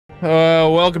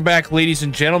Welcome back, ladies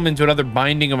and gentlemen, to another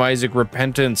Binding of Isaac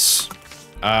Repentance.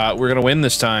 We're gonna win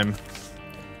this time.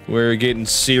 We're getting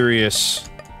serious.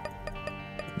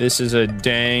 This is a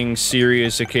dang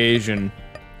serious occasion.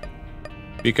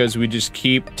 Because we just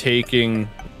keep taking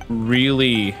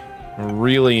really,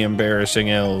 really embarrassing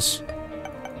L's.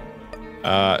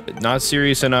 Not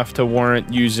serious enough to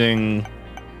warrant using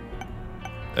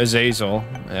Azazel.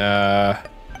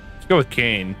 Let's go with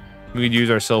Cain. We could use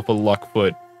ourselves a luck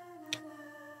foot.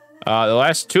 The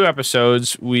last two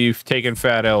episodes, we've taken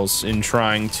fat L's in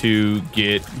trying to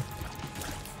get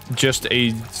just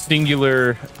a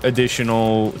singular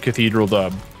additional cathedral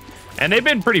dub. And they've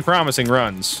been pretty promising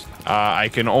runs. I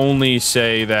can only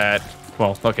say that,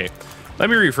 well, okay, let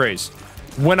me rephrase.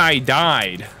 When I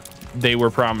died, they were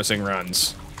promising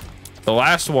runs. The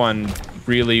last one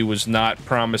really was not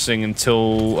promising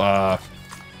until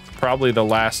probably the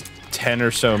last 10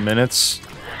 or so minutes.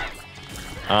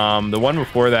 The one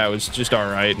before that was just all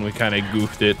right, and we kind of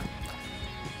goofed it.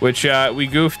 Which, we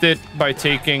goofed it by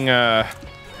taking,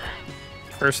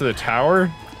 Curse of the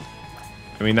Tower.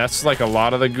 I mean, that's like a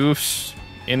lot of the goofs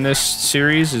in this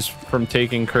series is from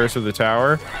taking Curse of the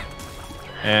Tower.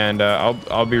 And,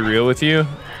 I'll be real with you.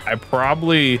 I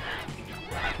probably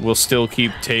will still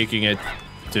keep taking it,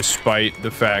 despite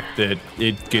the fact that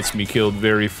it gets me killed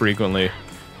very frequently.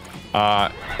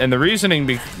 And the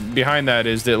reasoning behind that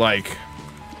is that, like,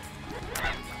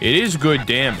 it is good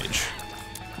damage.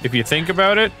 If you think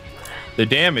about it, the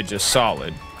damage is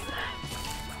solid.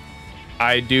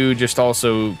 I do just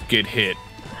also get hit.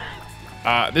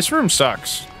 This room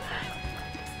sucks.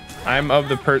 I'm of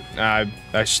the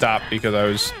I stopped because I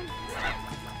was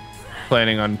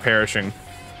planning on perishing.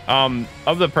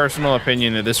 Of the personal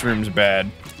opinion that this room's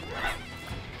bad.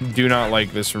 Do not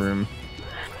like this room.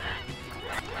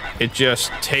 It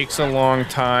just takes a long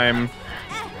time,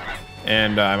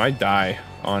 and I might die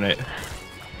on it.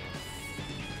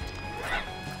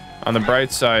 On the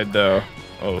bright side, though,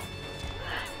 oh,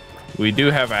 we do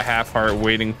have a half heart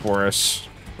waiting for us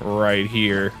right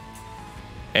here,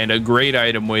 and a great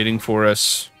item waiting for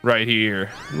us right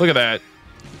here. Look at that.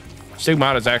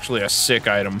 Stigmata is actually a sick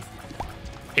item.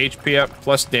 HP up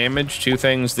plus damage, two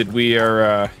things that we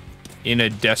are in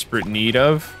a desperate need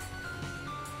of.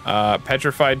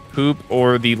 Petrified Poop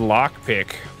or the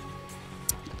Lockpick.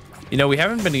 You know, we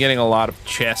haven't been getting a lot of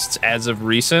chests as of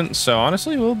recent, so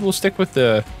honestly, we'll stick with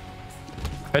the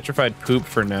Petrified Poop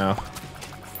for now.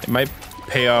 It might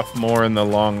pay off more in the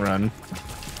long run.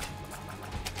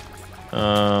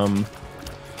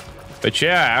 But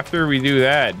yeah, after we do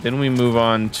that, then we move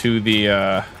on to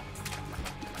the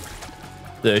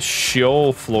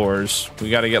Sheol floors. We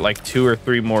got to get like 2 or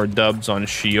 3 more dubs on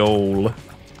Sheol,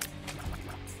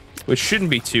 which shouldn't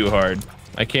be too hard.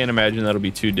 I can't imagine that'll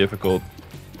be too difficult.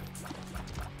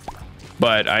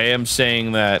 But I am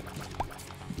saying that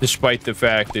despite the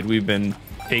fact that we've been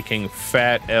taking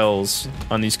fat L's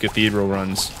on these cathedral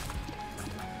runs.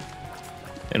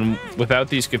 And without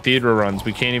these cathedral runs,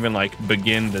 we can't even like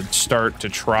begin to start to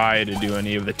try to do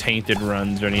any of the tainted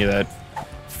runs or any of that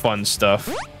fun stuff.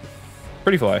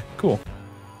 Pretty Fly, cool.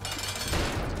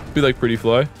 We like Pretty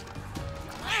Fly.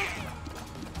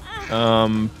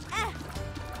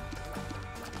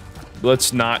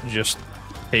 Let's not just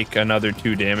take another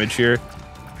 2 damage here.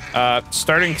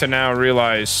 Starting to now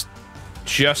realize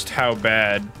just how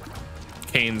bad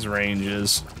Cain's range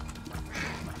is.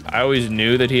 I always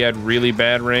knew that he had really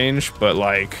bad range, but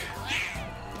like,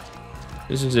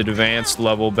 this is advanced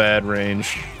level bad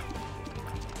range.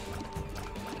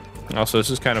 Also, this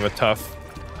is kind of a tough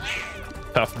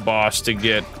boss to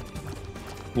get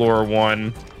floor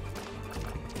 1.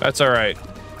 That's all right.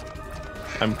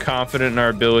 I'm confident in our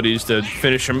abilities to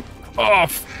finish him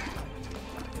off.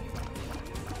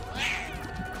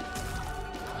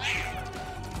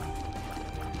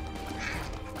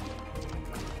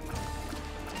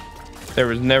 There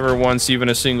was never once even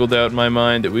a single doubt in my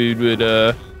mind that we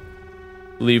would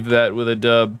leave that with a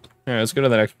dub. All right, let's go to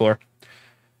the next floor.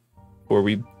 Before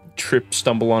we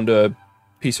stumble onto a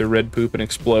piece of red poop and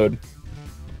explode.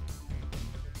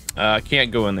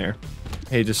 Can't go in there.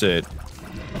 Hate to say it.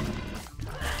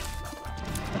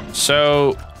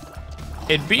 So,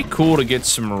 it'd be cool to get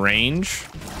some range.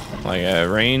 Like a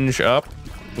range up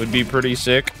would be pretty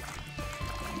sick.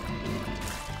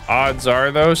 Odds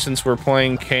are, though, since we're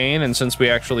playing Cain and since we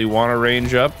actually want to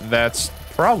range up, that's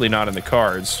probably not in the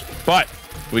cards. But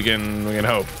we can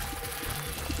hope.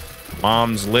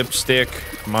 Mom's lipstick,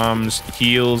 Mom's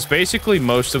heels, basically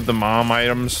most of the Mom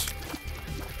items.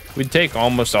 We'd take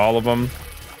almost all of them.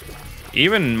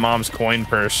 Even Mom's coin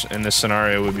purse in this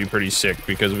scenario would be pretty sick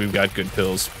because we've got good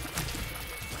pills.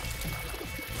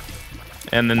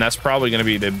 And then that's probably going to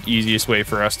be the easiest way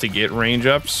for us to get range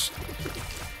ups.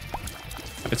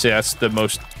 I'd say that's the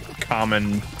most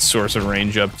common source of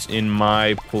range ups in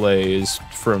my plays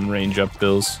from range up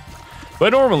bills.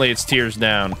 But normally it's tiers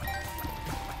down.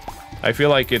 I feel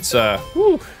like it's,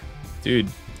 whew, dude,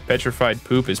 Petrified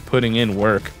Poop is putting in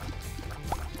work.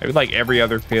 I feel like every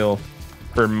other pill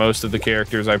for most of the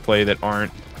characters I play that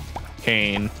aren't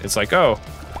Kane, it's like, oh,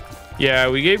 yeah,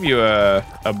 we gave you a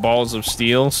Balls of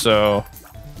Steel, so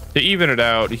to even it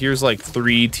out, here's like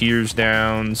 3 tiers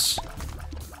downs.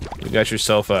 You got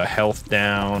yourself a health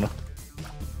down.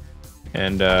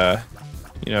 And,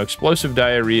 you know, explosive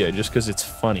diarrhea just because it's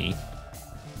funny.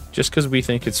 Just because we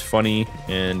think it's funny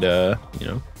and, you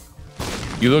know,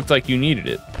 you looked like you needed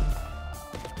it.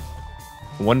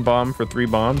 1 bomb for 3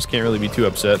 bombs, can't really be too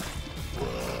upset.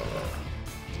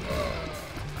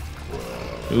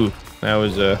 Ooh, that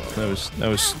was,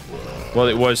 well,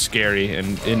 it was scary,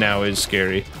 and it now is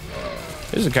scary.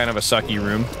 This is kind of a sucky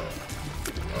room.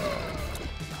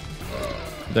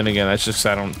 Then again, that's just,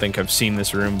 I don't think I've seen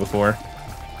this room before.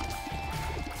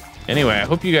 Anyway, I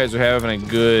hope you guys are having a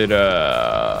good,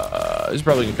 this is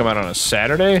probably gonna come out on a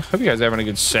Saturday. Hope you guys are having a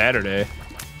good Saturday.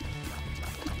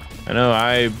 I know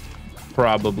I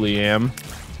probably am.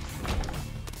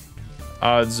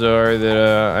 Odds are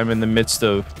that I'm in the midst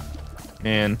of,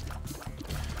 man,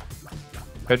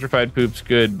 Petrified Poop's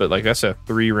good, but like that's a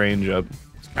 3 range up.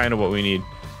 It's kind of what we need.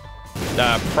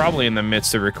 Probably in the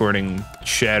midst of recording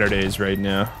Saturdays right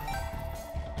now.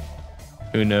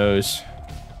 Who knows?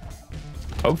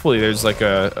 Hopefully there's like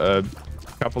a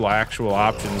couple of actual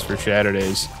options for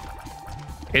Saturdays.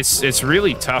 It's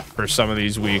really tough for some of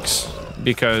these weeks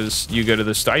because you go to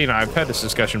the store. You know, I've had this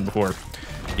discussion before.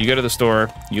 You go to the store,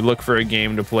 you look for a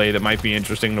game to play that might be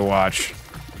interesting to watch,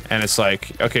 and it's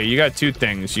like, okay, you got 2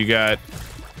 things. You got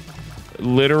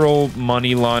literal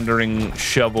money laundering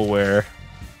shovelware,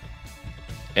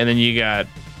 and then you got,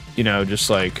 you know, just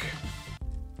like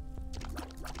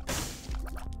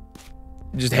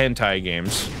just hentai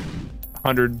games.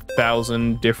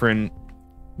 100,000 different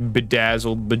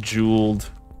bedazzled, bejeweled,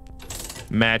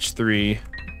 match 3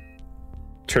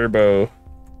 turbo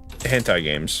hentai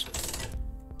games.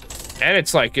 And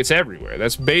it's like, it's everywhere.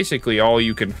 That's basically all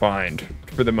you can find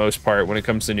for the most part when it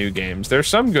comes to new games. There's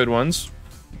some good ones.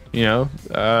 You know,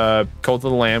 Cult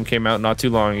of the Lamb came out not too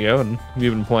long ago, and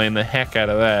we've been playing the heck out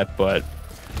of that, but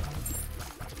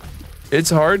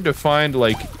it's hard to find,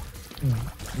 like,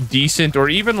 decent or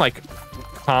even, like,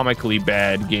 comically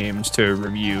bad games to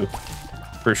review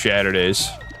for Saturdays.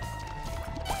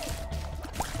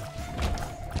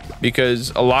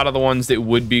 Because a lot of the ones that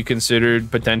would be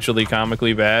considered potentially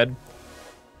comically bad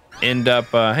end up,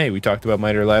 hey, we talked about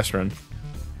Miter last run,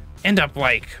 end up,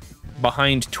 like,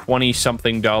 behind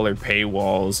 $20-something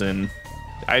paywalls, and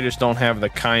I just don't have the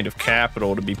kind of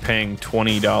capital to be paying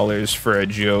 $20 for a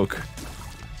joke.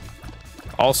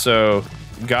 Also,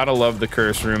 gotta love the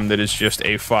curse room that is just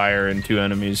a fire and 2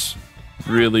 enemies.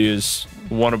 Really is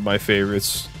one of my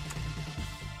favorites.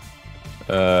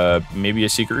 Maybe a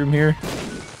secret room here?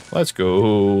 Let's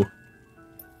go.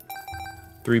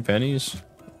 3 pennies.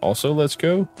 Also, let's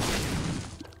go.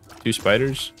 2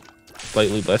 spiders.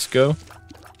 Slightly less go.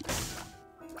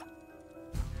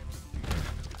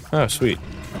 Oh, sweet.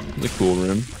 It's a cool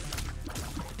room.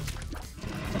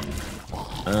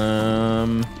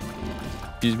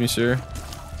 Excuse me, sir.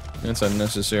 That's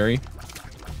unnecessary.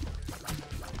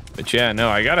 But yeah, no,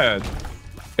 I gotta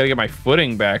get my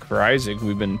footing back for Isaac.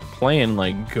 We've been playing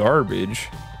like garbage.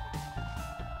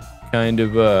 Kind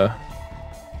of,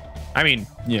 I mean,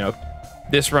 you know,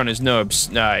 this run is no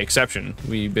exception.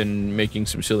 We've been making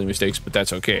some silly mistakes, but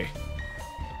that's okay.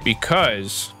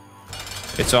 Because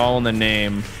it's all in the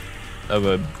name of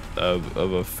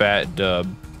a fat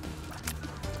dub.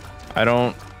 I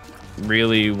don't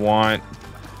really want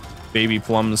Baby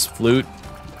Plum's flute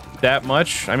that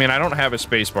much. I mean, I don't have a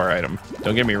spacebar item.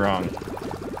 Don't get me wrong.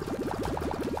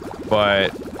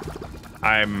 But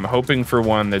I'm hoping for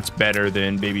one that's better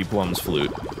than Baby Plum's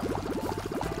flute.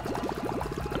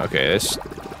 Okay, this...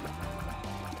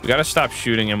 We gotta stop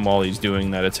shooting him while he's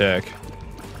doing that attack.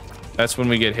 That's when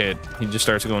we get hit. He just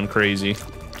starts going crazy.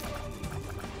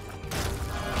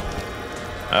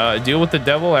 Deal with the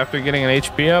devil after getting an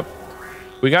HP up.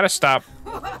 We gotta stop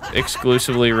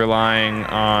exclusively relying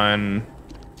on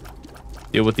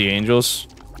deal with the angels.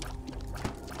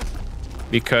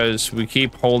 Because we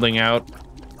keep holding out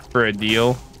for a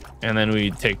deal, and then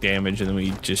we take damage, and then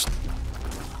we just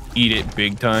eat it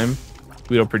big time.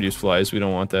 We don't produce flies. We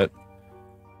don't want that.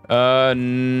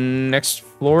 Next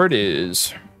floor it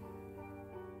is.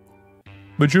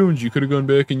 But Jones, you could have gone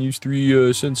back and used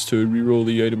 3 cents to re-roll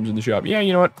the items in the shop. Yeah,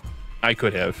 you know what? I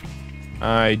could have.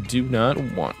 I do not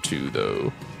want to,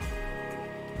 though.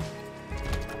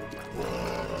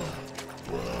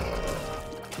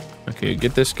 Okay,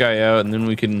 get this guy out, and then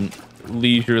we can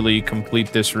leisurely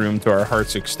complete this room to our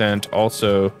heart's extent.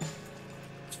 Also,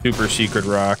 super secret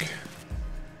rock.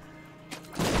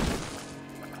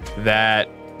 That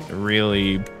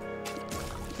really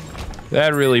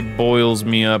boils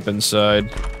me up inside.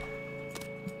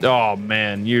 Oh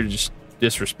man, you're just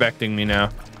disrespecting me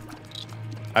now.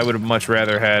 I would have much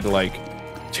rather had like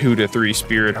 2 to 3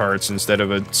 spirit hearts instead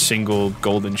of a single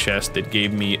golden chest that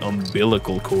gave me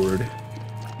umbilical cord.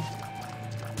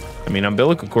 I mean,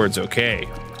 umbilical cord's okay,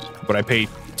 but I paid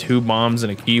 2 bombs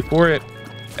and a key for it?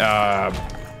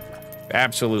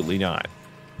 Absolutely not.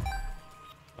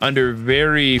 Under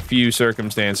very few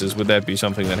circumstances would that be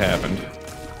something that happened.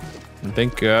 And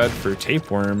thank God for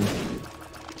tapeworm.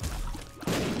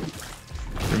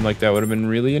 Room like that would have been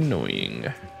really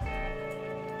annoying.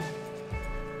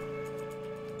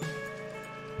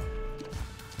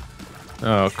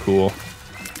 Oh, cool.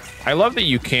 I love that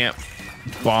you can't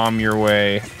bomb your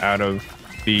way out of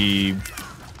the,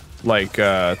 like,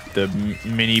 the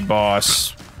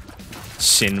mini-boss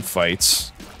sin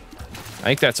fights. I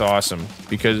think that's awesome,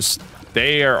 because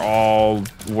they are all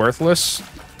worthless.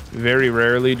 Very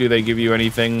rarely do they give you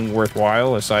anything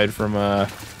worthwhile, aside from a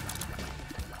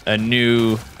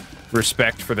new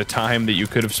respect for the time that you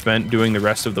could have spent doing the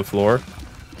rest of the floor.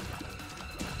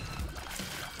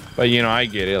 But, you know, I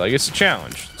get it. Like, it's a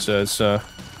challenge. So it's a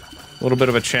little bit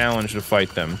of a challenge to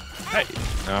fight them.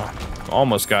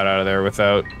 Almost got out of there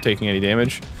without taking any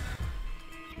damage.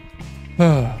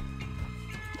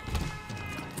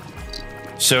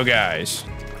 So, guys,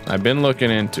 I've been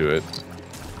looking into it.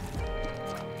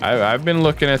 I've been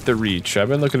looking at the reach. I've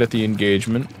been looking at the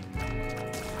engagement.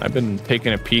 I've been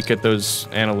taking a peek at those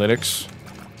analytics.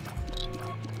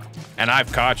 And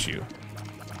I've caught you.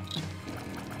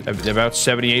 About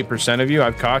 78% of you,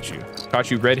 I've caught you. Caught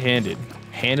you red-handed.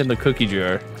 Hand in the cookie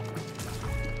jar.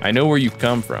 I know where you've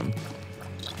come from.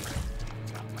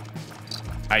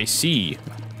 I see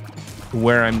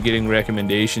where I'm getting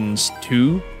recommendations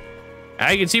to.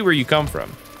 I can see where you come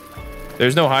from.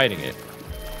 There's no hiding it.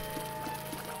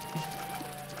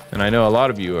 And I know a lot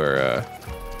of you are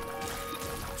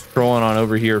strolling on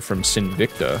over here from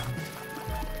Sinvicta,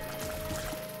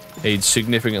 a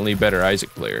significantly better Isaac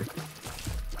player.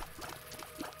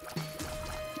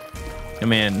 And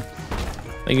man,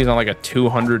 I think he's on like a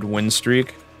 200 win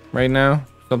streak right now,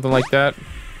 something like that.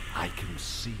 I can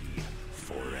see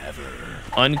forever.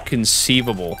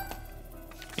 Unconceivable.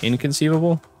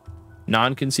 Inconceivable?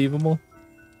 Non-conceivable?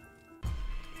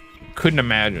 Couldn't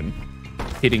imagine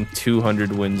hitting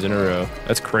 200 wins in a row.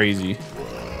 That's crazy.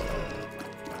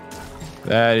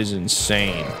 That is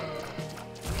insane.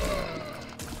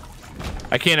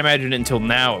 I can't imagine it until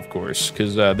now, of course,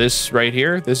 because this right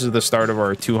here, this is the start of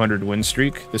our 200 win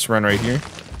streak, this run right here.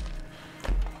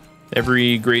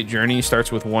 Every great journey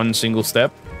starts with one single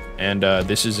step, and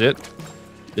this is it.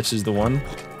 This is the one.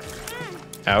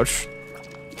 Ouch.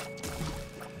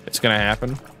 It's gonna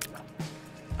happen.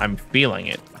 I'm feeling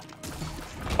it.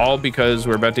 All because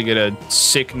we're about to get a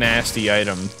sick, nasty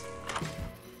item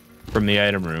from the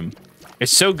item room.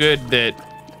 It's so good that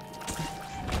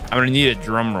I'm gonna need a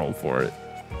drum roll for it.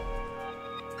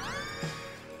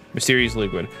 Mysterious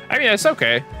liquid. I mean, it's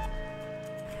okay.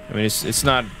 I mean, it's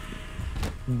not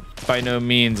by no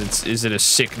means is it a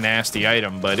sick, nasty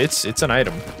item, but it's an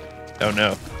item. Oh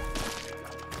no.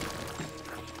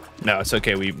 No, it's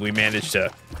okay. We managed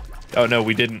to. Oh no,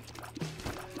 we didn't.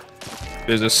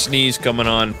 There's a sneeze coming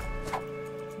on.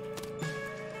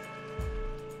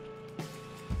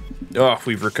 Oh,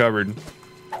 we've recovered.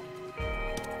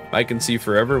 I can see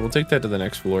forever. We'll take that to the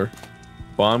next floor.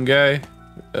 Bomb guy.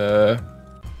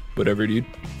 Whatever, dude.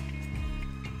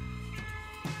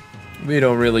 We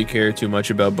don't really care too much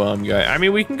about bomb guy. I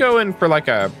mean, we can go in for like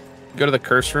go to the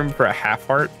curse room for a half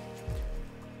heart.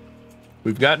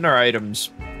 We've gotten our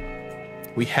items.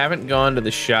 We haven't gone to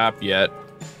the shop yet.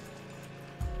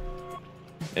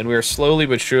 And we're slowly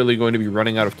but surely going to be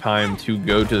running out of time to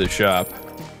go to the shop.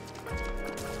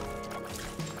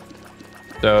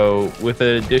 So, with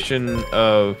the addition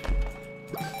of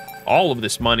all of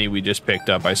this money we just picked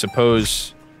up, I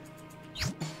suppose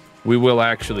we will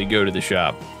actually go to the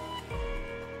shop.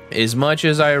 As much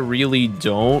as I really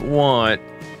don't want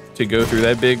to go through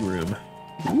that big room.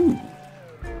 Ooh.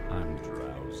 I'm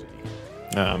drowsy.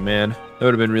 Oh, man. That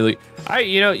would have been really...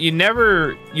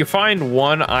 you find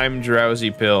one I'm drowsy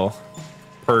pill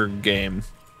per game.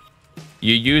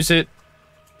 You use it,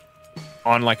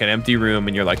 on like an empty room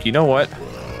and you're like, you know what?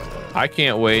 I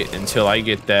can't wait until I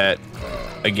get that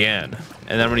again.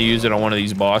 And then I'm gonna use it on one of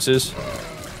these bosses.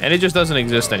 And it just doesn't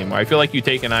exist anymore. I feel like you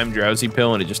take an I'm drowsy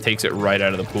pill and it just takes it right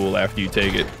out of the pool after you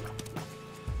take it.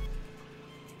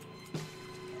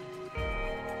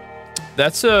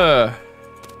 That's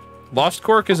Lost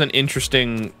Cork is an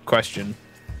interesting question.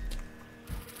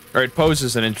 Or it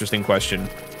poses an interesting question.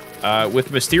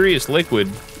 With Mysterious Liquid,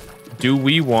 do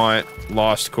we want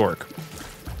Lost Cork?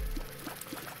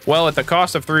 Well, at the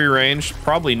cost of 3 range,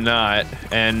 probably not.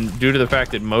 And due to the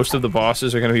fact that most of the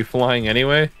bosses are going to be flying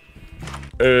anyway,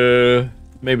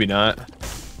 maybe not.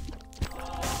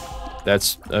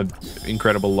 That's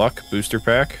incredible luck. Booster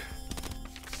pack.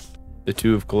 The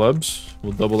 2 of clubs.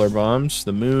 We'll double our bombs.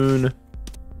 The moon.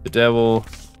 The devil.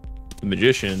 The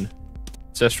magician.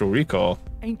 Ancestral recall.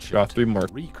 Draw 3 more.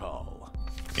 Recall.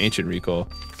 Ancient recall.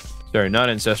 Sorry, not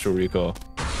ancestral recall.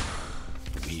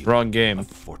 Wrong game.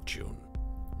 Fortune.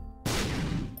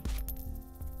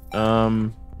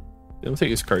 We'll take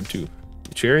this card too.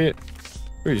 The chariot.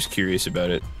 We're just curious about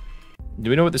it. Do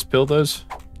we know what this pill does?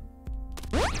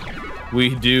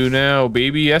 We do now,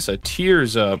 baby. Yes, a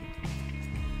tears up.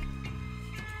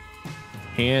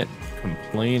 Can't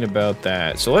complain about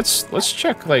that. So let's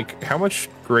check like how much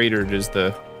greater does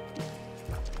the.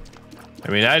 I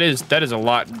mean that is a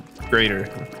lot greater.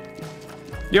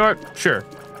 You know what? Sure.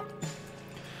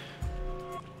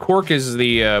 Cork is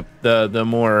the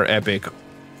more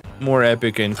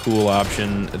epic and cool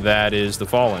option. That is the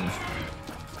Fallen.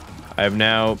 I have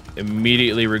now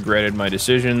immediately regretted my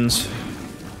decisions.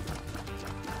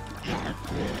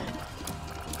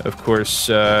 Of course,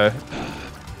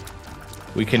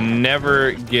 we can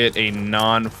never get a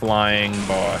non-flying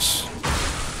boss,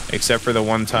 except for the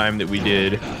one time that we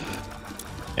did,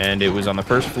 and it was on the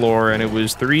first floor, and it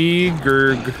was 3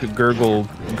 gurgle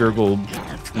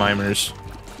mimers.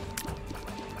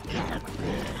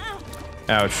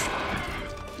 Ouch.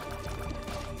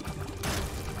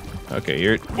 Okay,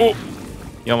 you're... Oh!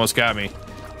 You almost got me.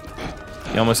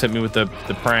 You almost hit me with the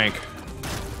prank.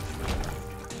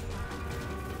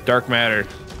 Dark matter.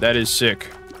 That is sick.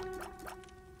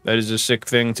 That is a sick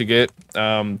thing to get.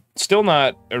 Still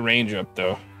not a range up,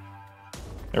 though.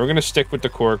 And we're going to stick with the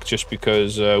cork just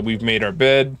because we've made our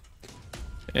bed.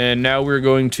 And now we're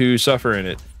going to suffer in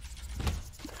it.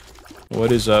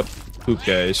 What is up, poop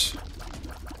guys?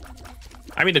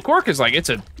 I mean, the cork is like,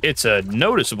 it's a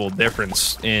noticeable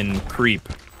difference in creep.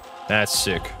 That's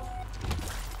sick.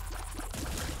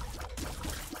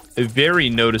 A very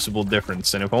noticeable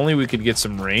difference, and if only we could get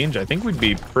some range, I think we'd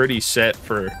be pretty set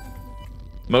for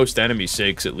most enemy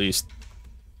sakes, at least.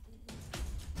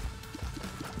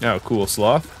 Oh, cool,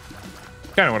 sloth.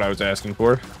 Kind of what I was asking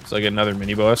for. It's like another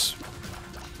mini-boss.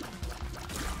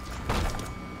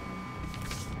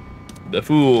 The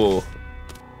Fool.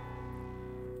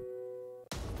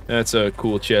 That's a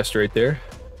cool chest right there.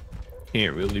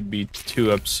 Can't really be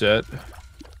too upset.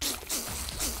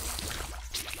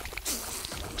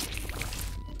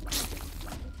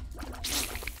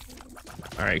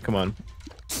 Alright, come on.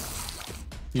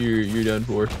 You're done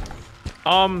for.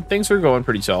 Things are going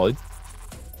pretty solid.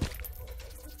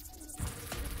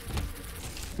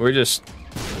 We're just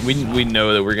we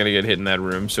know that we're gonna get hit in that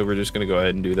room, so we're just gonna go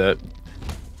ahead and do that.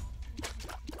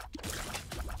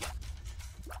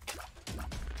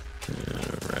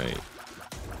 Alright.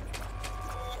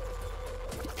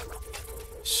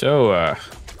 So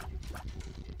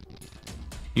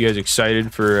you guys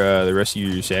excited for the rest of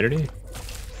your Saturday?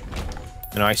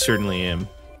 And I certainly am.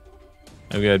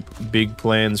 I've got big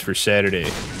plans for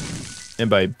Saturday. And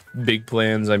by big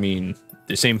plans, I mean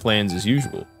the same plans as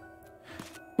usual.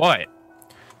 But,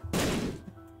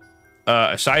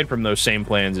 aside from those same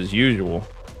plans as usual,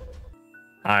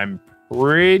 I'm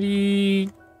pretty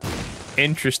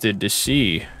interested to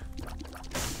see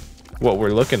what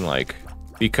we're looking like.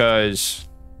 Because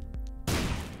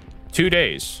 2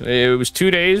 days. It was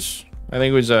 2 days. I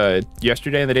think it was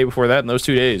yesterday and the day before that. In those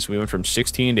 2 days, we went from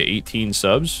 16 to 18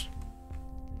 subs.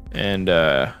 And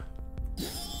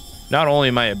not only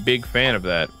am I a big fan of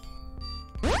that,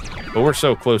 but we're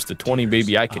so close to 20,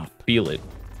 baby, I can feel it.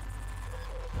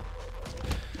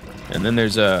 And then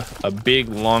there's a big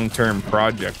long-term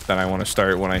project that I want to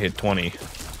start when I hit 20.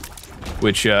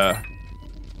 Which, you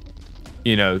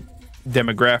know,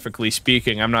 demographically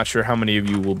speaking, I'm not sure how many of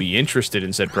you will be interested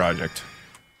in said project.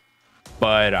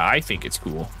 But I think it's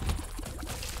cool.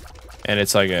 And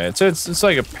it's like it's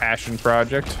like a passion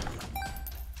project.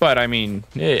 But I mean,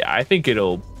 I think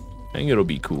it'll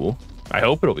be cool. I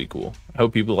hope it'll be cool. I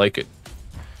hope people like it.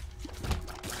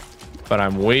 But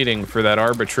I'm waiting for that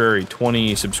arbitrary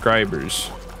 20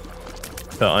 subscribers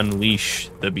to unleash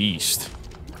the beast.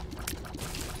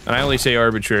 And I only say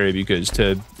arbitrary because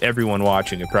to everyone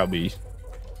watching, it probably,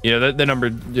 you know, the number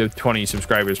of 20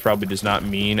 subscribers probably does not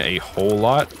mean a whole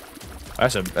lot.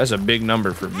 That's a big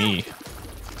number for me.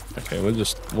 Okay,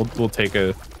 we'll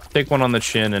take one on the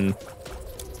chin and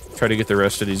try to get the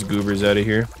rest of these goobers out of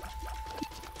here.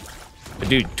 But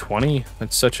dude, 20?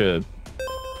 That's such a,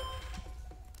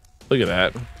 look at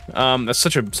that. That's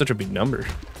such a big number.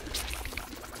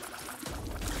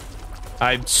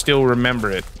 I still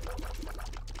remember it.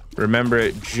 Remember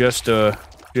it just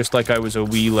like I was a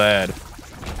wee lad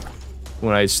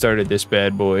when I started this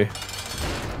bad boy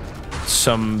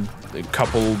a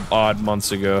couple odd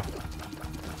months ago.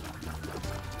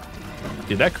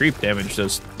 Dude, that creep damage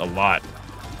does a lot.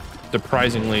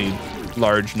 Surprisingly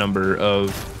large number of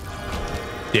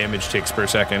damage ticks per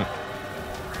second.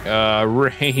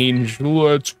 Range,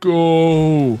 let's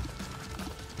go.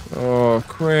 Oh,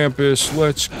 Krampus,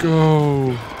 let's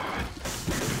go.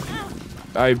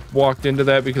 I walked into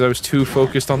that because I was too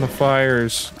focused on the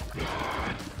fires.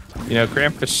 You know,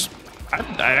 Krampus,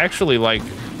 I actually like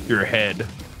your head.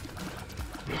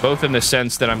 Both in the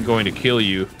sense that I'm going to kill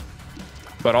you,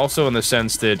 but also in the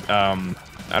sense that, I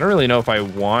don't really know if I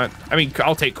want... I mean,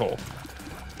 I'll take coal.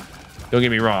 Don't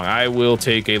get me wrong, I will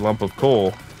take a lump of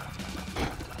coal.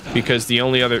 Because the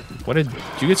only other... Did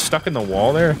you get stuck in the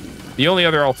wall there? The only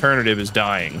other alternative is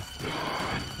dying.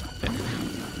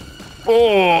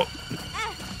 Oh!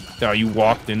 Oh, you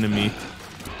walked into me.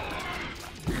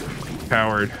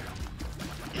 Coward.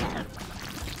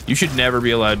 You should never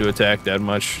be allowed to attack that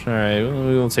much. Alright,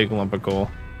 we'll take a lump of coal.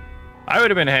 I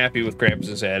would have been happy with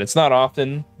Krampus's head. It's not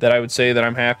often that I would say that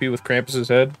I'm happy with Krampus's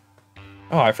head.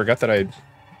 Oh, I forgot that I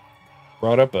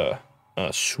brought up a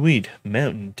sweet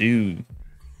Mountain Dew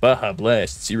Baja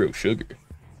Blast Zero Sugar.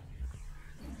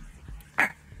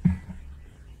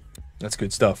 That's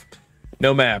good stuff.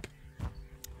 No map.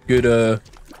 Good,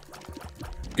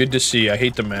 good to see. I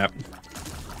hate the map.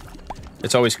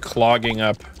 It's always clogging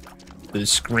up the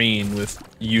screen with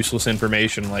useless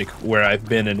information like where I've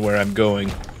been and where I'm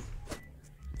going.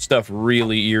 Stuff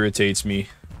really irritates me.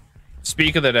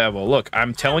 Speak of the devil. Look,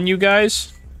 I'm telling you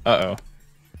guys. Uh-oh.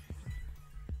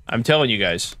 I'm telling you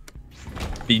guys.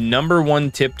 The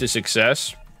 #1 tip to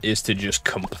success is to just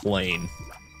complain.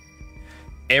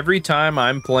 Every time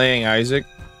I'm playing Isaac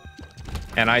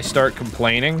and I start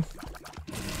complaining,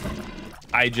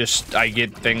 I get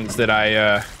things that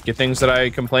I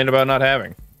complain about not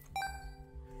having.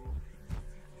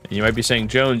 And you might be saying,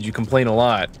 Jones, you complain a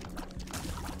lot.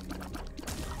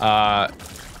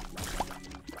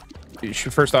 You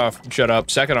should, first off, shut up.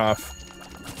 Second off,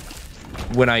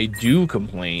 when I do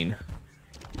complain,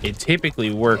 it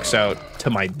typically works out to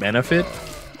my benefit.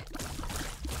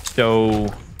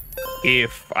 So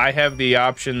if I have the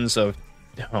options of,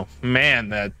 oh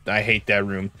man, I hate that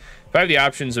room. If I have the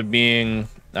options of being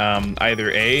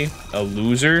either A, a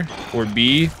loser, or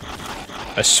B,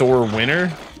 a sore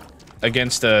winner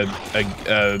against a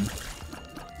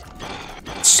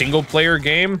single player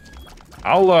game,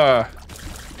 I'll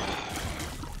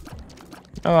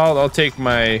take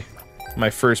my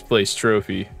first place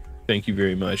trophy. Thank you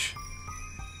very much.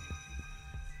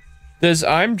 Does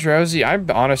I'm drowsy? I'm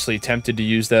honestly tempted to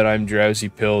use that I'm drowsy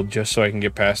pill just so I can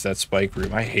get past that spike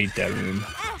room. I hate that room.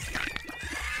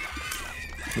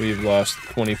 We've lost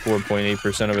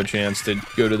 24.8% of a chance to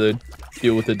go to the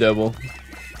deal with the devil.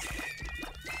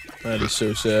 That is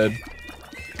so sad.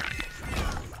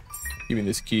 Give me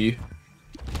this key.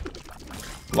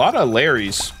 A lot of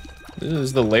Larrys. This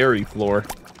is the Larry floor.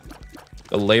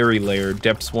 The Larry lair.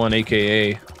 Depths 1,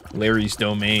 aka Larry's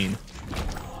domain.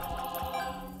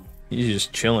 He's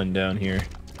just chilling down here.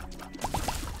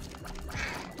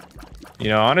 You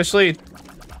know, honestly,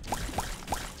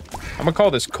 I'm gonna call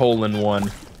this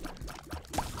 :1.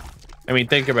 I mean,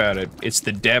 think about it. It's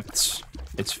the depths.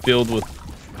 It's filled with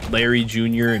Larry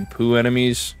Jr. and Pooh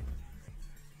enemies.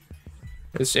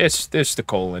 It's the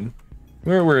colon.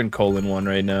 We're in :1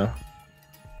 right now.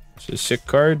 It's a sick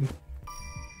card.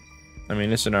 I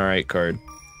mean, it's an alright card.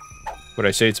 Would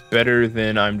I say it's better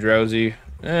than I'm drowsy?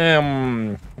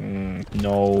 No.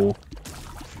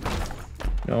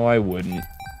 No, I wouldn't.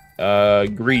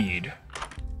 Greed.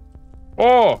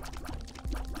 Oh!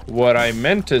 What I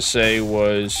meant to say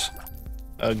was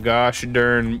a gosh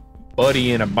darn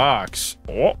buddy in a box.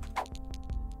 Oh!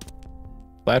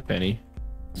 Flat penny.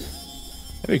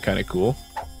 That'd be kind of cool.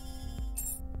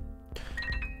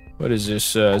 What is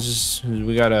this?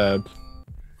 We got a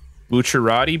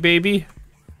Bucciarati baby?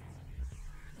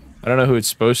 I don't know who it's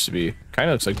supposed to be. Kind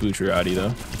of looks like Bucciarati,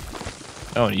 though.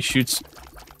 Oh, and he shoots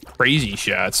crazy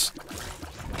shots.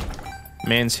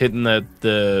 Man's hitting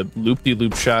the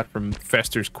loop-de-loop shot from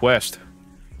Fester's Quest.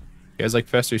 You guys like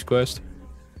Fester's Quest?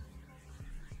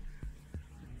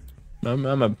 I'm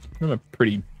a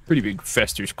pretty big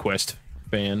Fester's Quest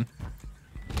fan.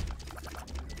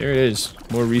 There it is.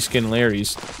 More reskin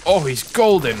Larrys. Oh, he's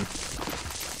golden.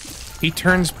 He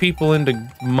turns people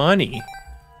into money.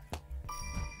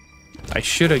 I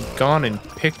should have gone and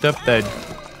picked up that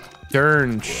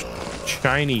darn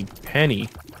shiny penny.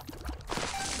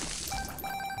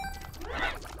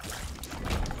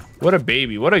 What a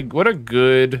baby. What a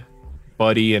good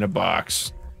buddy in a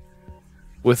box.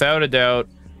 Without a doubt,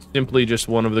 simply just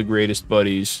one of the greatest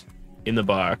buddies in the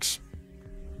box.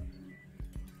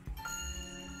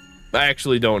 I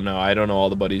actually don't know. I don't know all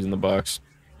the buddies in the box.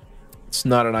 It's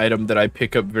not an item that I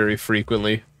pick up very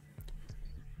frequently.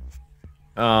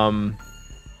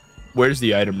 Where's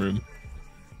the item room?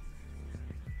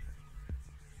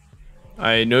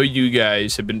 I know you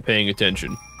guys have been paying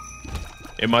attention.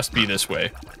 It must be this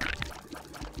way.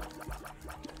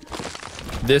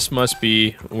 This must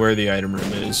be where the item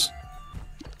room is.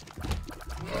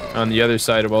 On the other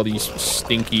side of all these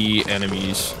stinky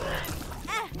enemies.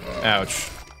 Ouch.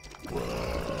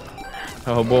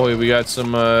 Oh boy, we got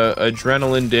some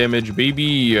adrenaline damage,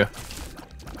 baby.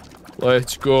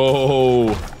 Let's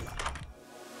go.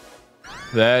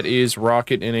 That is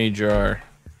rocket in a jar.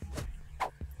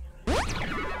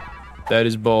 That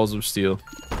is balls of steel.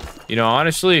 You know,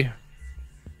 honestly,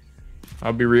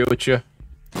 I'll be real with you.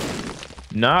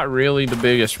 Not really the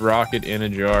biggest rocket in a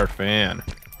jar fan.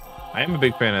 I am a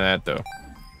big fan of that, though.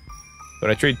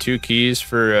 But I trade 2 keys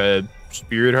for a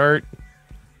spirit heart.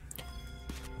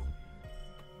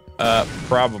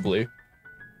 Probably.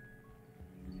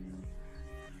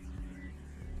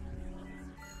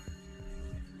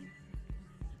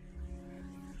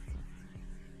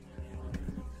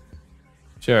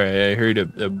 Sorry, I heard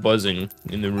a buzzing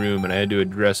in the room and I had to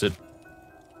address it.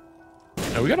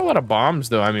 Now, we got a lot of bombs,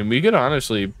 though. I mean, we could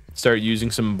honestly start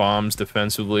using some bombs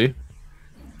defensively.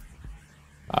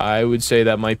 I would say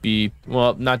that might be,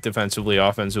 well, not defensively,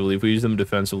 offensively. If we use them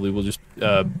defensively, we'll just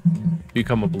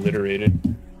become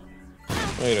obliterated.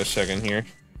 Wait a second here.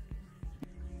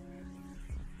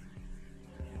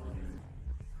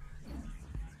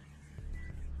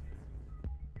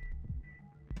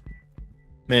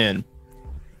 Man,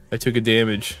 I took a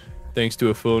damage thanks to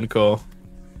a phone call.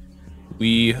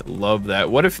 We love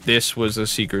that. What if this was a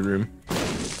secret room?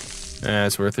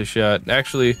 It's worth a shot.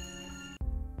 Actually,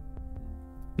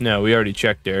 no, we already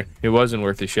checked there. It wasn't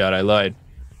worth a shot. I lied.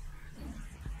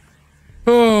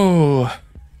 Oh,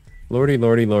 lordy,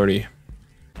 lordy, lordy.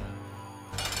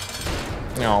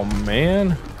 Oh,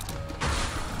 man.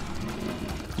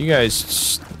 You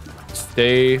guys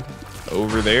stay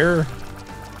over there.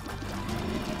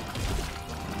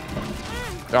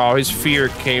 Oh, his fear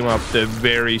came up the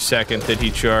very second that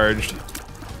he charged.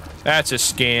 That's a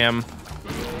scam.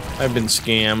 I've been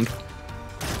scammed.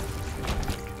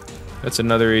 That's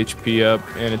another HP up,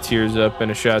 and a tears up,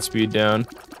 and a shot speed down.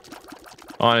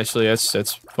 Honestly,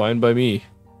 that's fine by me.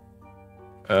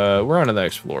 We're on to the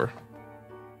next floor.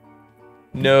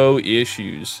 No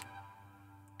issues.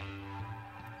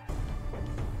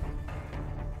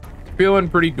 Feeling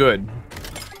pretty good.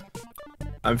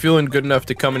 I'm feeling good enough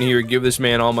to come in here, give this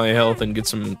man all my health, and get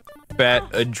some fat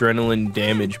adrenaline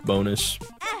damage bonus.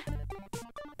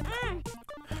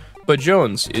 But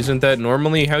Jones, isn't that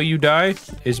normally how you die?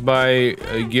 Is by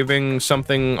giving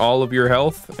something all of your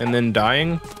health and then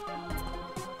dying?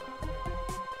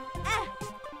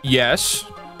 Yes.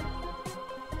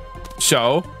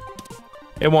 So,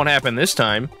 it won't happen this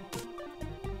time.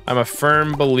 I'm a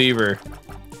firm believer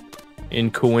in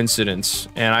coincidence,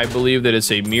 and I believe that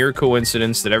it's a mere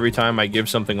coincidence that every time I give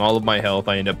something all of my health,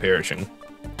 I end up perishing.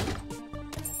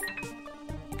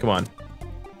 Come on.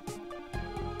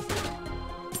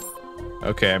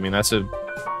 Okay, I mean, that's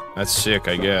sick,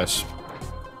 I guess.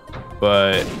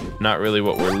 But not really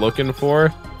what we're looking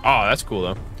for. Oh, that's cool,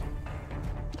 though.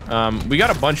 We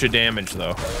got a bunch of damage,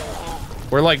 though.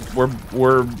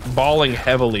 We're balling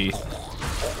heavily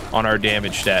on our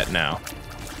damage stat now.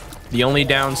 The only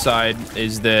downside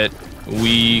is that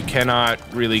we cannot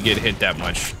really get hit that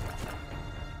much.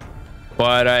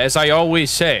 But as I always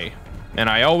say, and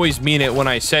I always mean it when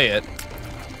I say it,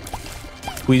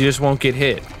 we just won't get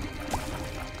hit.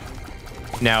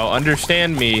 Now,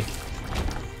 understand me,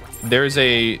 there's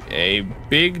a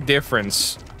big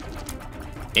difference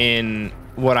in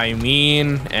what I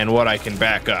mean and what I can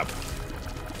back up.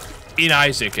 In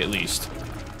Isaac, at least.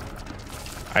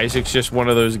 Isaac's just one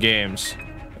of those games.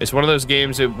 It's one of those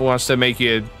games that wants to make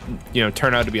you,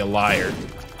 turn out to be a liar.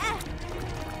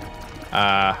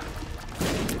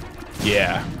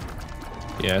 Yeah.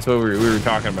 Yeah, that's what we were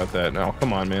talking about that. No,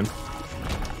 come on, man.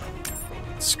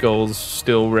 Skulls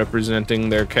still representing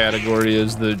their category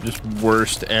as the just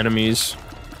worst enemies.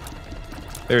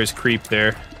 There's creep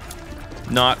there.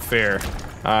 Not fair.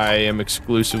 I am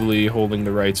exclusively holding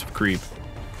the rights of creep.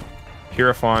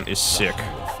 Hierophant is sick.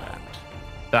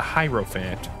 The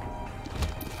Hierophant.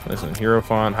 Listen,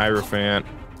 Hierophant, Hierophant.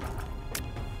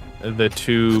 The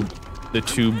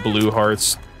two blue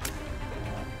hearts.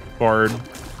 Bard.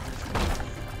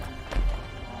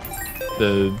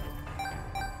 The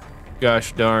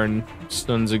gosh darn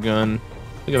sons of gun.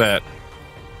 Look at that.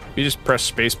 You just press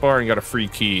spacebar and got a free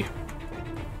key.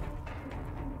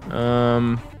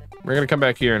 We're gonna come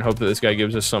back here and hope that this guy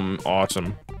gives us something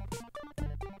awesome.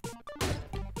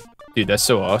 Dude, that's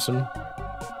so awesome.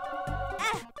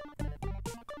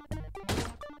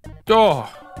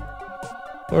 Oh!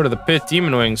 Lord of the Pit,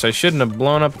 Demon Wings. I shouldn't have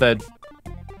blown up that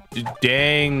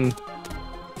dang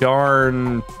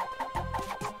darn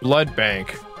blood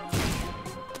bank.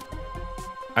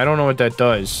 I don't know what that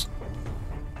does.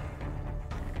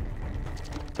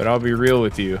 But I'll be real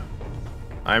with you.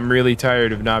 I'm really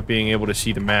tired of not being able to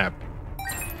see the map.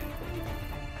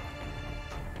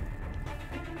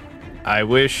 I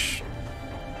wish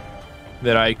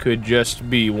that I could just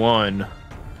be one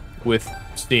with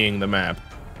seeing the map.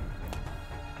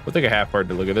 We'll take a half part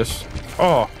to look at this.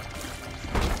 Oh,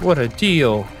 what a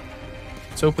deal.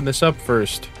 Let's open this up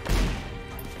first.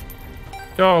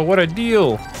 Oh, what a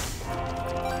deal.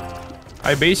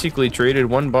 I basically traded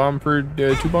one bomb for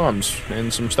 2 bombs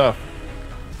and some stuff.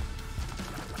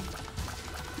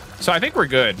 So I think we're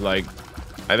good. Like,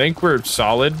 I think we're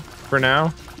solid for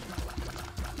now.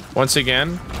 Once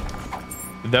again,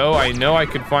 though I know I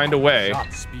could find a way,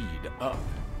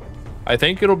 I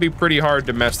think it'll be pretty hard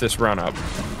to mess this run up.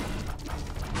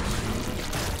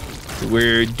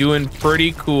 We're doing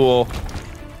pretty cool.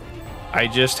 I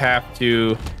just have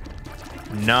to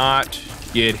not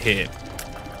get hit.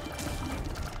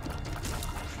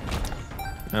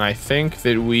 And I think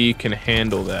that we can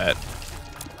handle that.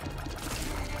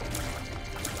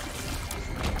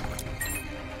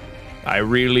 I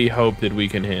really hope that we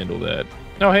can handle that.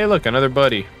 Oh, hey, look, another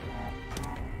buddy.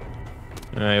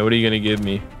 All right, what are you gonna give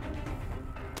me?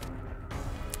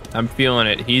 I'm feeling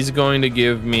it. He's going to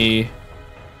give me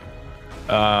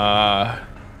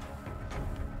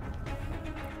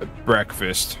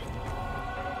breakfast.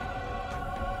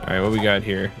 All right, what we got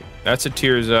here? That's a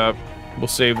tears up. We'll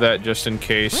save that just in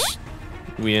case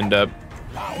we end up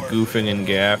goofing and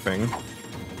gaffing.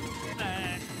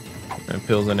 And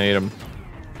pills and ate him.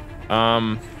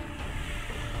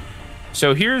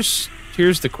 So here's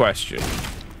the question.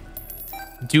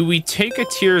 Do we take a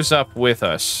tears up with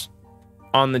us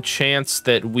on the chance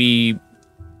that we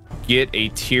get a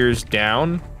tears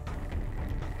down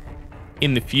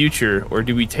in the future, or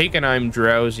do we take an I'm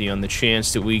drowsy on the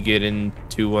chance that we get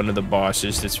into one of the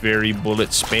bosses that's very bullet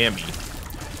spammy?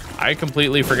 I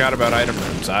completely forgot about item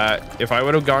rooms. If I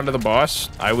would have gone to the boss,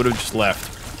 I would have just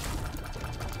left.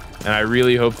 And I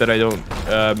really hope that I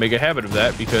don't make a habit of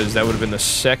that, because that would have been the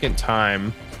second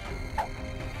time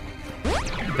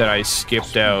that I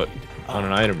skipped out on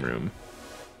an item room.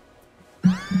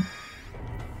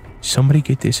 Somebody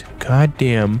get this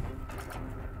goddamn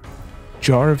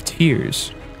jar of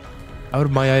tears out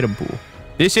of my item pool.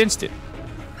 This instant.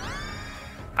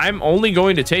 I'm only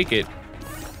going to take it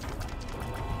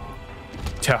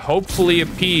to hopefully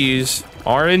appease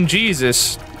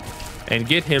RNGesus and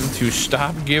get him to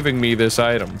stop giving me this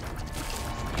item.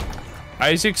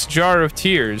 Isaac's Jar of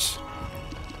Tears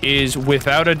is,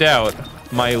 without a doubt,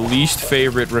 my least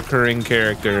favorite recurring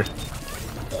character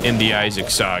in the Isaac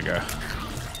saga.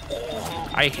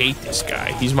 I hate this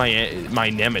guy. He's my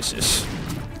nemesis.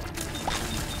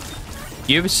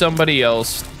 Give somebody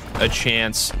else a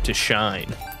chance to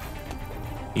shine.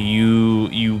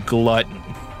 You glutton.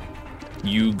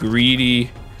 You greedy,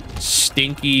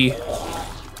 stinky,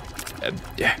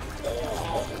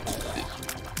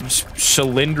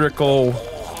 cylindrical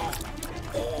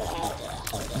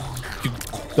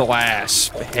glass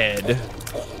head.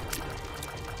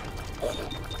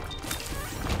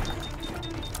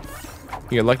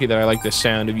 You're lucky that I like the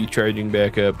sound of you charging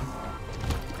back up.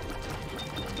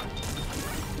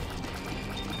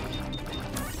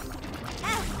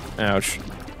 Ouch.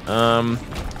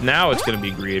 Now it's gonna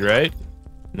be greed, right?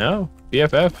 No,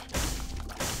 BFF.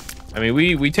 I mean,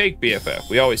 we take BFF.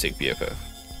 We always take BFF.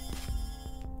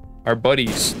 Our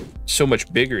buddy's so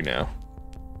much bigger now.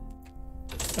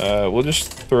 We'll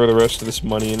just throw the rest of this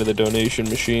money into the donation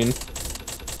machine.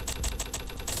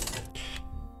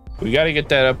 We got to get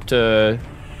that up to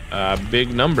a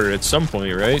big number at some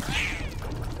point, right?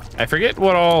 I forget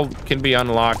what all can be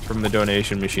unlocked from the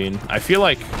donation machine. I feel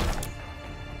like...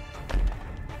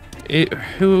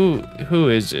 Who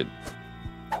is it?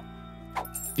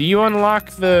 Do you unlock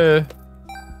the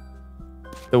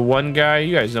one guy?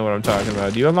 You guys know what I'm talking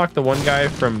about. Do you unlock the one guy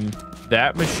from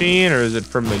that machine, or is it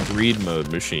from the greed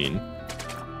mode machine?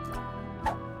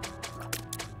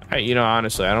 You know,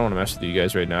 honestly, I don't want to mess with you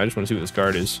guys right now. I just want to see what this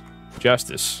card is.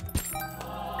 Justice.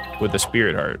 With the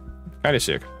spirit heart. Kind of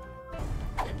sick.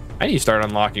 I need to start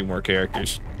unlocking more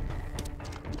characters.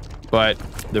 But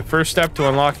the first step to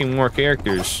unlocking more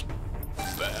characters...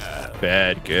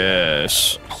 Bad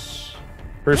guess.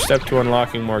 First step to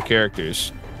unlocking more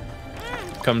characters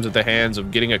comes at the hands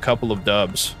of getting a couple of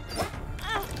dubs.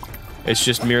 It's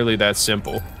just merely that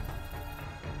simple.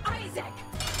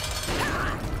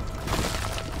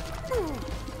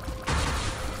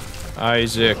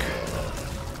 Isaac.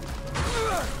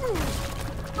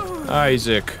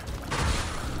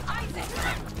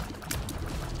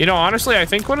 You know, honestly, I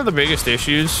think one of the biggest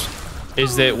issues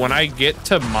is that when I get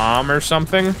to mom or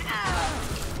something,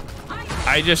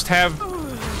 I just have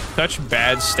such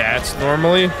bad stats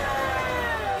normally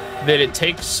that it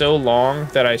takes so long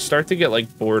that I start to get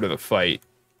like bored of the fight,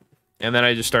 and then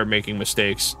I just start making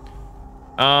mistakes.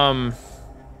 I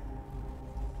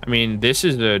mean, this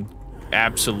is an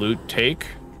absolute take,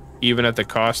 even at the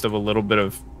cost of a little bit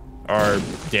of our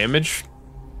damage.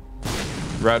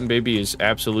 Rotten Baby is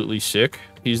absolutely sick.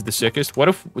 He's the sickest. What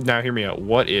if, now hear me out,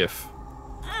 what if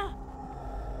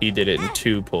he did it in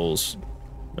 2 pulls?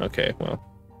 Okay, well,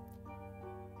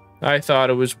 I thought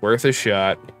it was worth a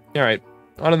shot. All right,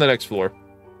 on to the next floor.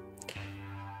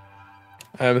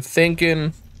 I'm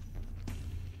thinking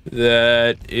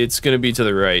that it's gonna be to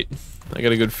the right. I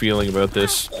got a good feeling about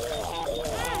this.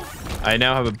 I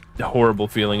now have a horrible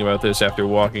feeling about this after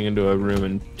walking into a room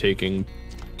and taking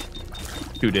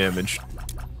 2 damage.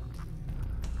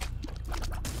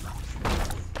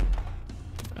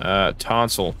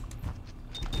 Tonsil.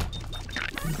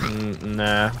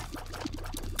 Nah.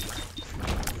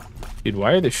 Dude,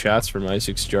 why are the shots from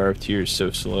Isaac's Jar of Tears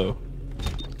so slow?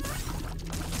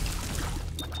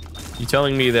 You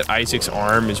telling me that Isaac's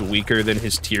arm is weaker than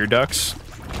his tear ducts?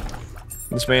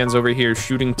 This man's over here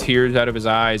shooting tears out of his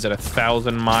eyes at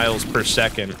 1,000 miles per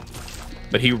second.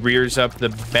 But he rears up the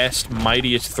best,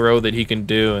 mightiest throw that he can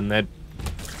do, and that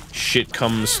shit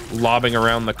comes lobbing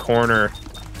around the corner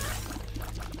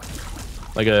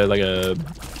like a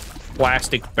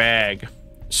plastic bag,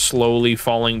 slowly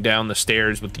falling down the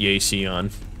stairs with the AC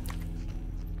on.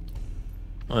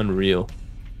 Unreal.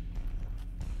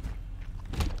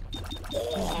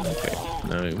 Okay,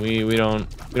 no, we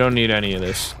don't need any of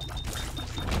this.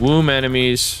 Womb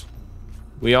enemies,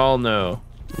 we all know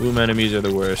womb enemies are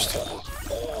the worst.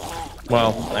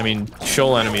 Well, I mean,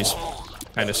 shoal enemies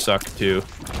kind of suck too,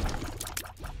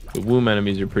 but womb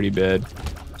enemies are pretty bad.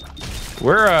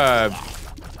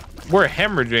 We're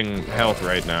hemorrhaging health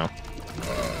right now.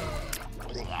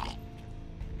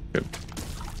 Good.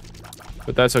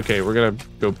 But that's okay. We're gonna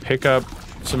go pick up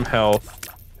some health.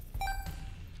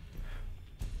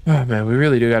 Oh man, we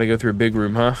really do gotta go through a big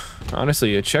room, huh?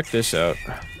 Honestly, check this out.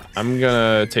 I'm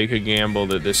gonna take a gamble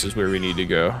that this is where we need to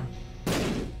go.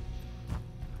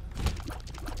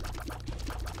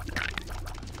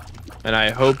 And I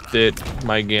hope that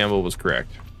my gamble was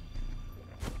correct.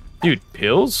 Dude,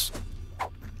 pills?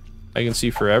 I can see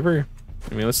forever?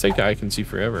 I mean, let's take I can see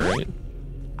forever, right?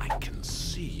 I can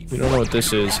see. We don't know what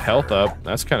this is. Health up.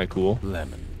 That's kind of cool.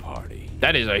 Lemon party.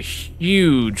 That is a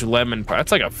huge lemon party.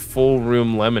 That's like a full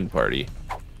room lemon party.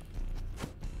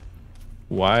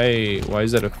 Why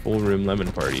is that a full room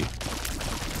lemon party?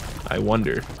 I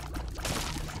wonder.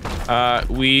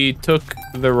 We took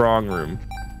the wrong room.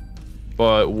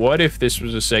 But what if this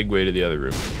was a segue to the other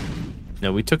room?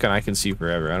 No, we took an I can see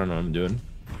forever. I don't know what I'm doing.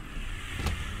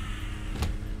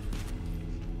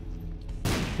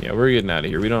 Yeah, we're getting out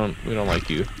of here. We don't like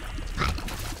you.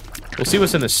 We'll see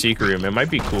what's in the secret room. It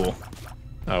might be cool.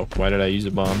 Oh, why did I use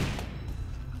a bomb?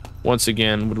 Once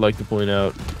again, would like to point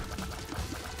out,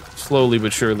 slowly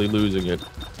but surely losing it.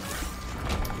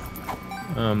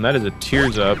 That is a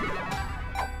tears up.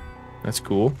 That's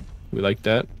cool. We like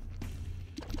that.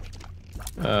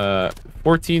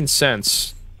 14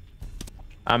 cents.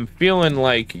 I'm feeling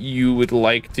like you would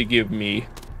like to give me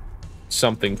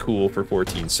something cool for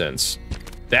 14 cents.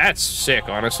 That's sick,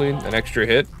 honestly. An extra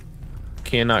hit.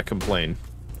 Cannot complain.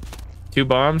 2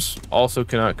 bombs. Also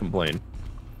cannot complain.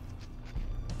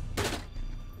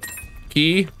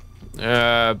 Key.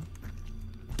 Nah,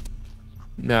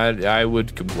 I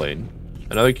would complain.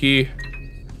 Another key.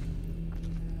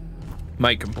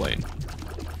 Might complain.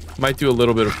 Might do a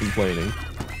little bit of complaining.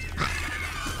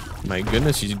 My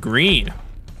goodness, he's green.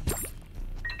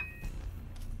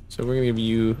 So we're gonna give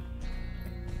you...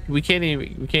 We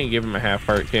can't give him a half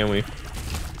heart, can we?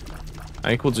 I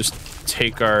think we'll just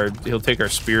take our... He'll take our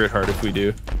spirit heart if we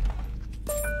do.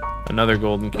 Another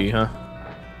golden key, huh?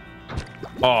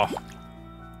 Oh.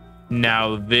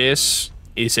 Now this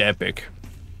is epic.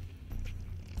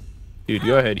 Dude,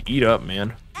 go ahead. Eat up,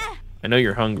 man. I know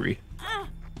you're hungry.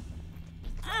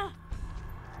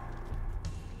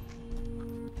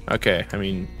 Okay, I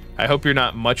mean, I hope you're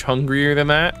not much hungrier than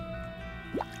that.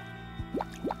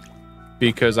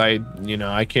 Because I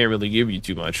can't really give you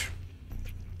too much.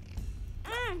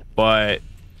 But,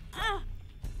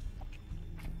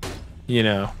 you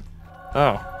know.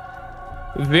 Oh.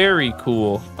 Very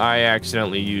cool. I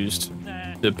accidentally used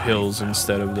the pills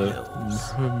instead of the...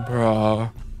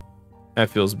 Bruh. That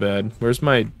feels bad. Where's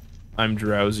my... I'm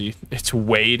drowsy. It's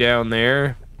way down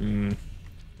there. I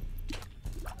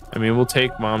mean, we'll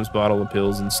take Mom's bottle of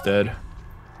pills instead.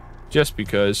 Just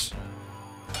because.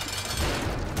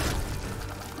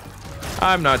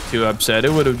 I'm not too upset.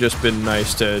 It would have just been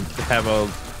nice to have a,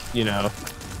 you know,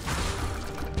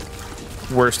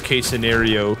 worst case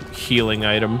scenario healing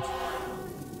item.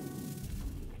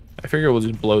 I figure we'll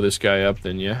just blow this guy up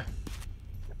then, yeah.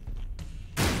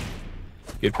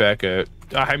 Get back out.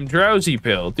 I'm drowsy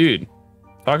pill. Dude,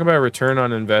 talk about return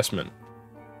on investment.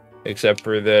 Except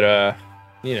for that,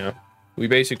 you know, we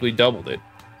basically doubled it.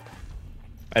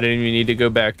 I didn't even need to go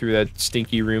back through that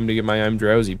stinky room to get my I'm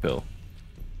drowsy pill.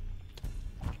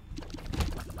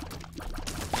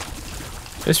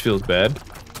 This feels bad.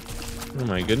 Oh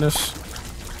my goodness.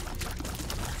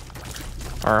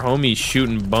 Our homie's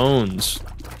shooting bones.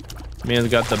 Man's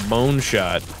got the bone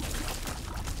shot.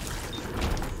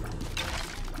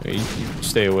 Hey, you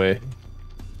stay away.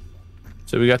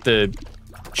 So we got the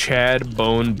Chad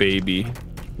Bone Baby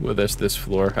with us this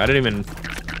floor. I didn't even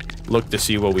look to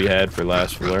see what we had for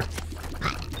last floor.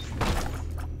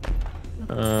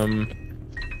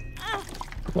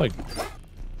 Like,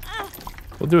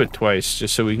 we'll do it twice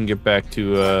just so we can get back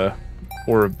to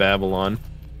Whore of Babylon.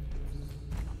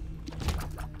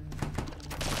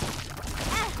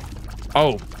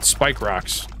 Oh, spike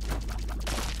rocks.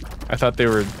 I thought they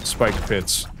were spike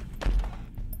pits.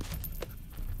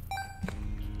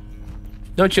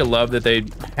 Don't you love that they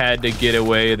had to get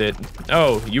away that...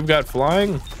 Oh, you've got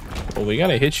flying? Well, we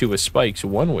gotta hit you with spikes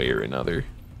one way or another.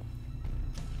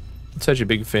 I'm such a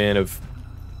big fan of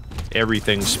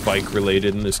everything spike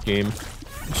related in this game.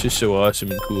 It's just so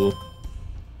awesome and cool.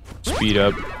 Speed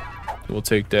up. We'll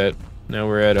take that. Now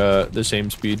we're at the same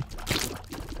speed.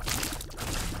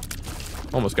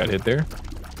 Almost got hit there.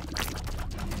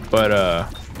 But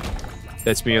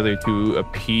that's merely to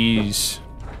appease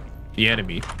the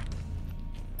enemy.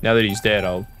 Now that he's dead,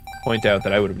 I'll point out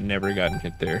that I would have never gotten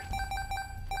hit there.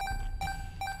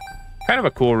 Kind of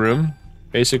a cool room.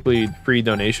 Basically, free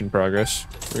donation progress.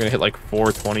 We're gonna hit like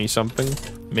 420 something,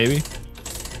 maybe.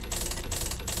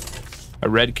 A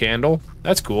red candle.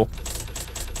 That's cool.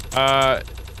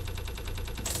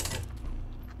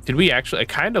 Did we actually... It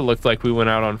kind of looked like we went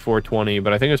out on 420,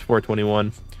 but I think it's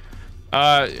 421.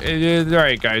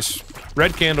 Alright, guys.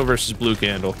 Red candle versus blue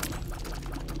candle.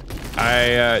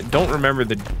 I don't remember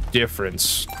the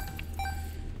difference,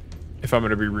 if I'm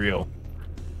gonna be real.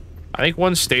 I think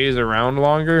one stays around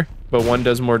longer, but one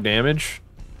does more damage.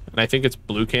 And I think it's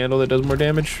blue candle that does more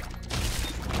damage.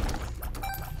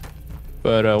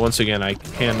 But once again, I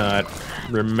cannot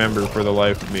remember for the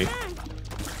life of me.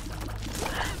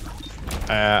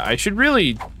 I should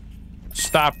really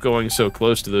stop going so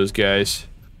close to those guys.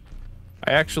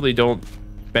 I actually don't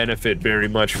benefit very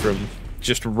much from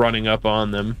just running up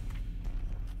on them.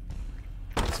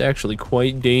 It's actually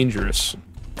quite dangerous.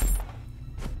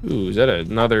 Ooh, is that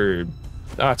another...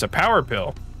 Ah, it's a power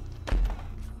pill.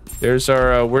 There's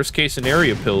our worst case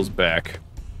scenario pills back.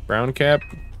 Brown cap.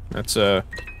 That's when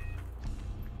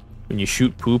you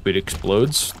shoot poop, it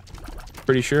explodes.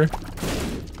 Pretty sure.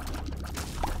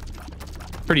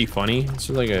 Pretty funny. It's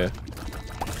like a...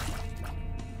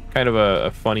 kind of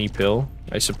a funny pill,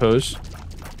 I suppose.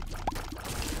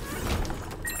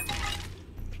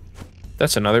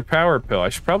 That's another power pill. I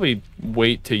should probably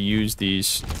wait to use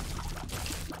these.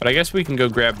 But I guess we can go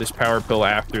grab this power pill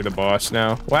after the boss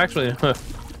now. Well, actually,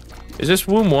 is this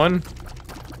womb 1?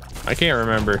 I can't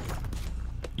remember.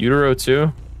 Utero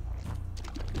 2?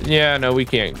 Yeah, no, we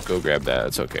can't go grab that.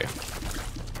 It's okay.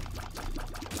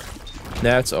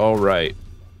 That's alright.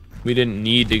 We didn't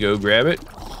need to go grab it,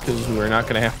 because we're not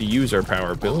going to have to use our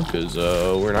power pill, because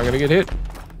we're not going to get hit.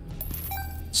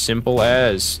 Simple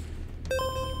as.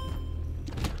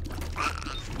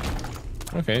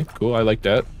 Okay, cool. I like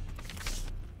that.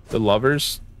 The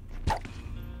lovers.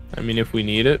 I mean, if we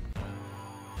need it.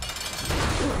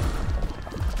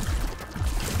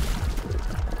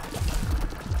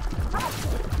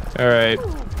 Alright.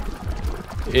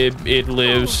 It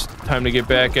lives. Time to get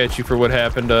back at you for what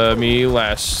happened to me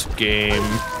last game.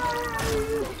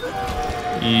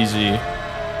 Easy.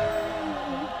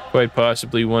 Quite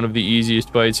possibly one of the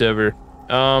easiest fights ever.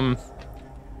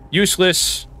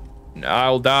 Useless.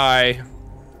 I'll die.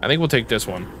 I think we'll take this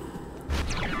one.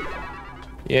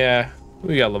 Yeah,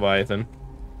 we got Leviathan.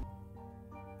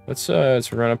 Let's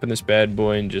run up in this bad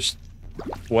boy and just...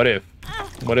 What if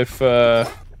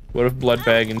blood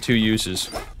bag in 2 uses?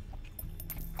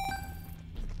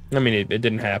 I mean, it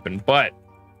didn't happen, but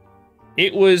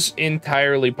it was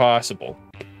entirely possible.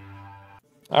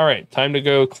 All right, time to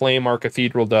go claim our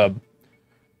cathedral dub.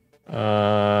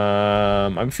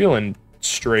 I'm feeling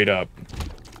straight up.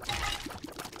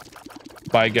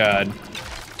 By God,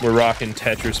 we're rocking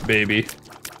Tetris, baby.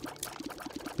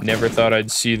 Never thought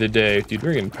I'd see the day. Dude,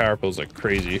 we're getting power pills like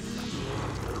crazy.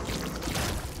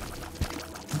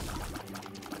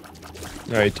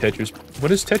 All right, Tetris.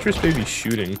 What is Tetris baby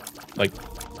shooting? Like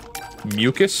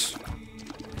mucus?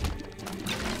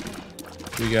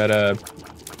 We got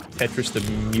Tetris the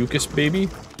mucus baby.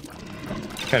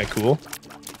 Kind of cool.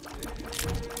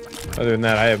 Other than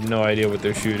that, I have no idea what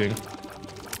they're shooting.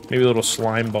 Maybe little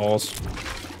slime balls.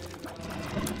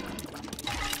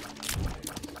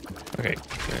 Okay,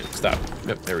 stop.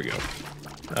 Yep, there we go.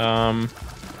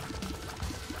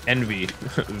 Envy.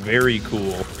 Very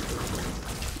cool.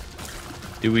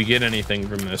 Do we get anything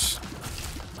from this?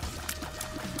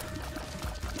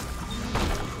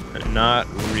 Not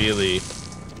really.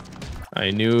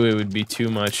 I knew it would be too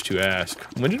much to ask.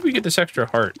 When did we get this extra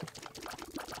heart?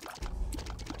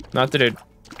 Not that it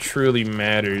truly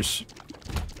matters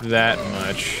that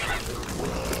much.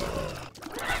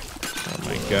 Oh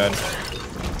my God.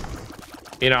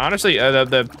 You know, honestly,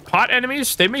 the pot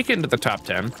enemies, they make it into the top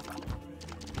 10.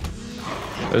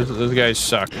 Those guys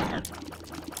suck.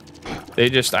 They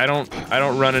just, I don't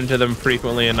run into them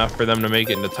frequently enough for them to make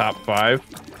it into top 5.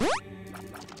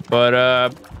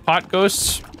 But pot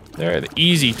ghosts, they're the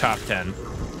easy top 10.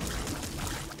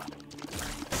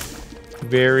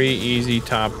 Very easy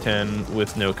top 10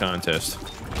 with no contest.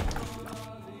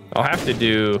 I'll have to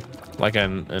do like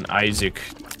an Isaac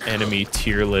enemy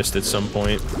tier list at some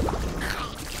point.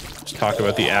 Just talk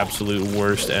about the absolute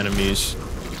worst enemies.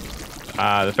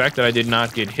 The fact that I did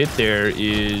not get hit there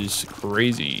is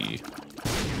crazy.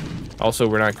 Also,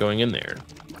 we're not going in there.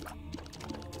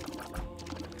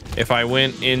 If I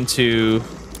went into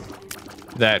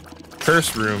that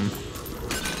curse room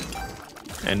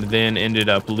and then ended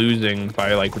up losing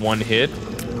by like 1 hit,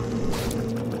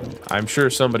 I'm sure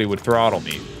somebody would throttle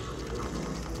me.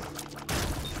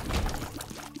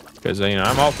 Because, you know,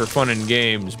 I'm all for fun and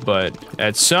games, but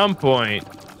at some point,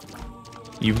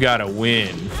 you've got to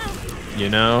win, you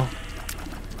know?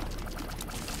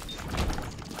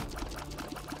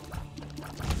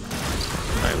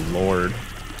 My lord.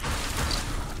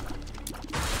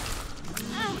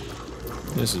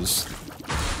 This is...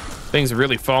 Things have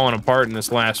really fallen apart in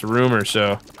this last room or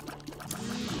so.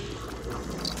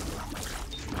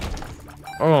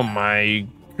 Oh my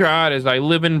God, as I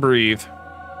live and breathe.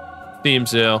 Steam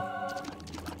sale.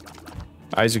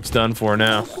 Isaac's done for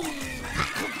now.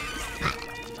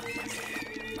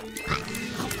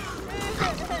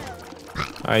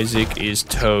 Isaac is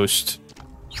toast.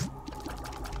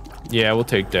 Yeah, we'll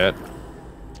take that.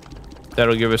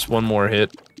 That'll give us 1 more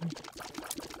hit.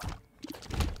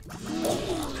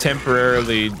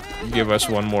 Temporarily give us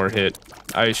 1 more hit,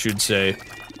 I should say.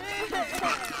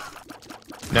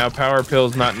 Now, power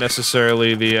pill's not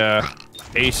necessarily the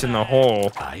ace in the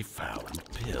hole. I found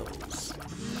pills.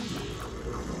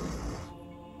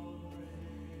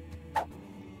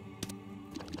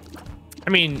 I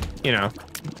mean, you know.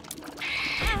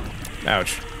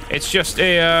 Ouch. It's just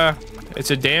a,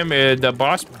 it's a damn, the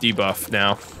boss debuff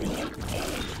now.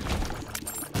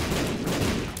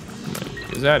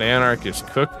 Is that Anarchist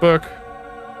Cookbook?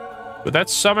 Would that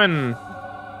summon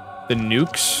the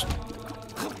nukes?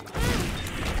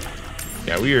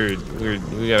 Yeah, we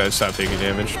gotta stop taking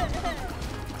damage.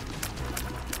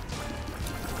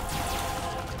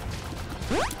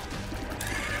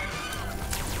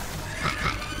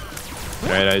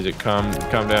 Alright, Isaac, calm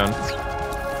down.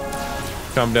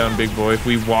 Calm down, big boy.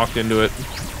 We walked into it.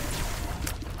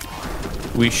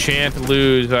 We shan't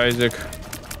lose, Isaac.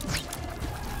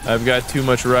 I've got too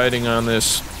much riding on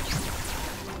this.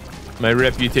 My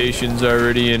reputation's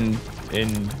already in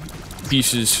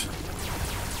pieces.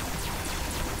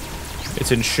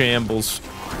 It's in shambles.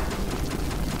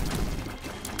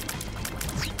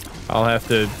 I'll have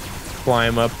to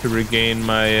climb up to regain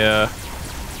my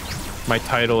my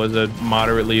title as a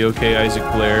moderately okay Isaac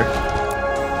player.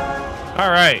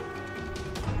 All right,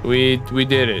 we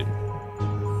did it.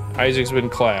 Isaac's been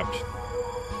clapped.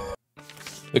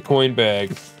 The coin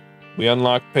bag. We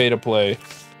unlocked pay to play.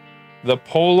 The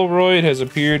Polaroid has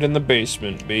appeared in the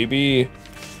basement, baby.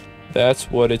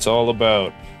 That's what it's all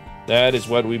about. That is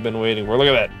what we've been waiting for. Look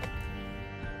at that.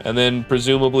 And then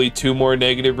presumably 2 more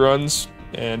negative runs,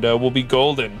 and we'll be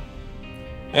golden.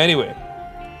 Anyway,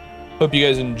 hope you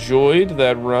guys enjoyed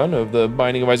that run of the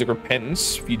Binding of Isaac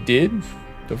Repentance. If you did,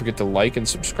 don't forget to like and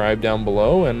subscribe down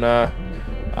below, and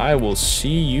I will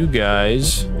see you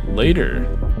guys later.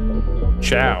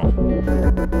 Ciao.